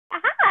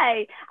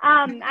Hi.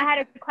 I had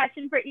a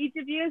question for each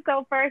of you.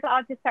 So first,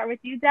 I'll just start with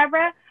you,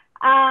 Deborah.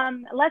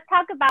 Let's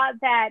talk about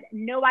that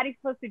nobody's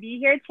supposed to be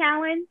here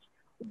challenge.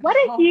 What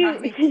a All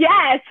huge, right.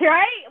 yes,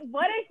 right?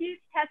 What a huge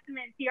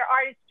testament to your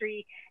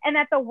artistry and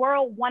that the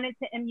world wanted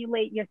to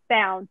emulate your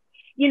sound.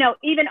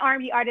 Even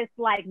R&B artists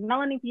like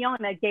Melanie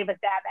Fiona gave a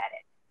stab at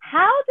it.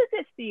 How does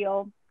it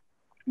feel,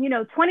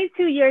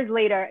 22 years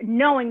later,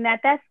 knowing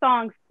that that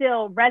song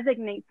still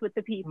resonates with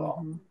the people?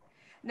 Hmm.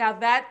 Now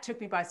that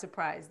took me by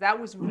surprise. That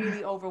was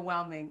really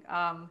overwhelming.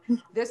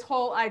 This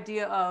whole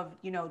idea of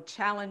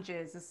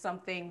challenges is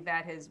something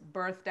that has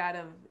birthed out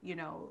of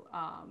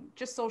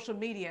just social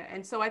media,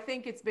 and so I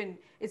think it's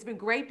been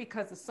great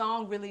because the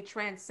song really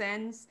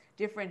transcends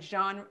different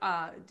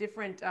genre,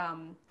 different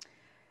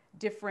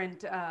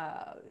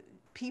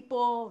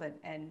people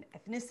and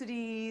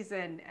ethnicities,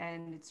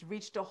 and it's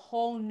reached a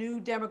whole new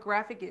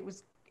demographic.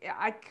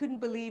 I couldn't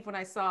believe when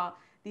I saw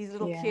these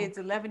little Yeah. kids,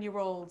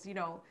 11-year-olds,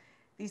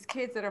 these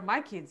kids that are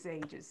my kids'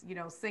 ages,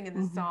 singing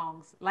the Hmm.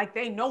 songs like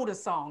they know the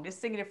song. They're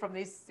singing it from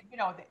this,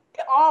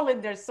 they're all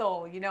in their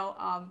soul,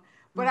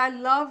 But I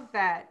love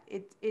that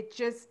it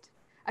just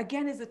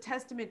again is a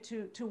testament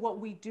to what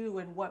we do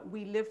and what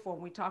we live for.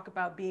 When we talk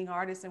about being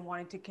artists and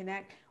wanting to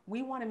connect,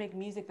 we want to make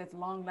music that's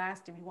long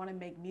lasting. We want to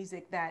make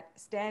music that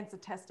stands the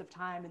test of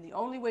time, and the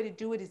only way to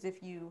do it is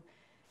if you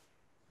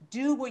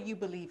do what you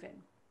believe in,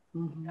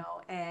 Hmm.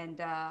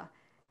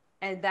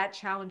 and that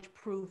challenge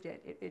proved it.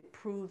 It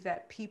proved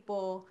that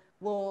people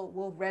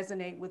will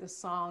resonate with a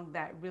song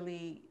that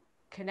really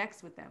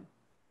connects with them.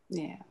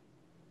 Yeah.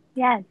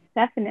 Yes,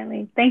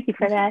 definitely. Thank you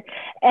for that.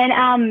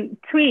 And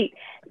Tweet,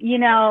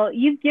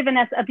 you've given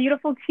us a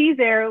beautiful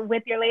teaser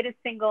with your latest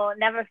single,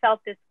 Never Felt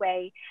This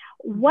Way.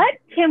 What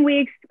can we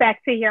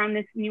expect to hear on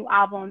this new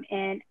album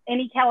and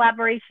any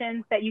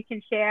collaborations that you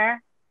can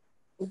share?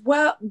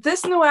 Well,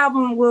 this new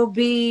album will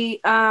be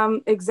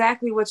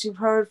exactly what you've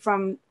heard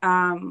from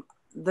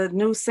the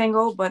new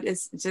single, but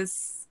it's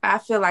just, I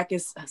feel like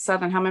it's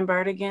Southern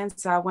Hummingbird again.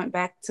 So I went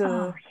back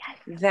Oh, to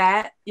yes.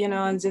 that,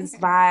 and just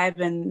vibe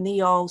and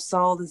neo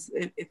soul, is,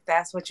 if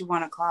that's what you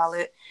want to call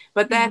it.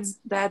 But Mhm.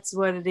 that's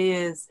what it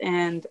is,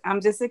 and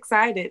I'm just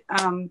excited.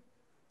 I'm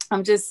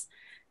just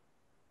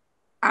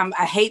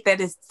I hate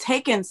that it's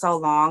taken so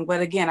long,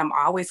 but again, I'm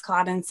always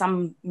caught in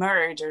some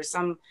merge or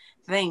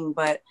something,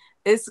 but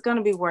it's going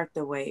to be worth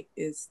the wait.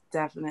 It's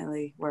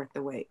definitely worth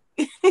the wait.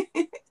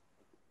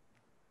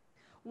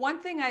 One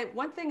thing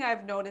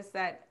I've noticed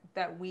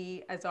that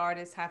we as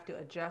artists have to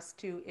adjust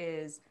to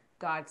is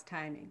God's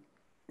timing.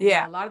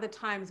 Yeah. A lot of the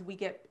times we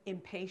get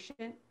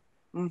impatient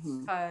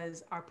Hmm.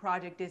 because our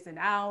project isn't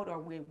out, or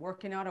we're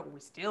working on it, or we're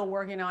still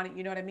working on it,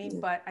 you know what I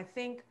mean? But I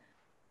think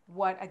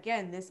what,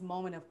 again, this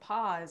moment of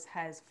pause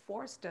has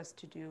forced us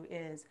to do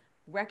is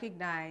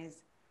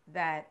recognize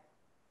that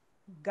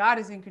God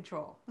is in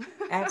control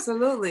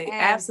Absolutely. and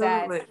that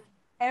Absolutely.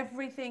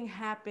 everything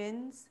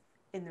happens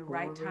in the For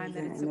right a time that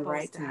reason it's in the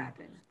right supposed to time.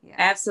 happen. Yeah.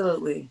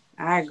 Absolutely.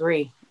 I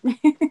agree.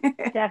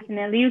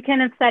 Definitely. You can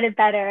have said it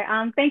better.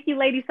 Thank you,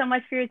 ladies, so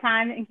much for your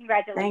time and Thank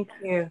congratulations.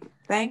 you. Thank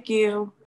Thank you. you.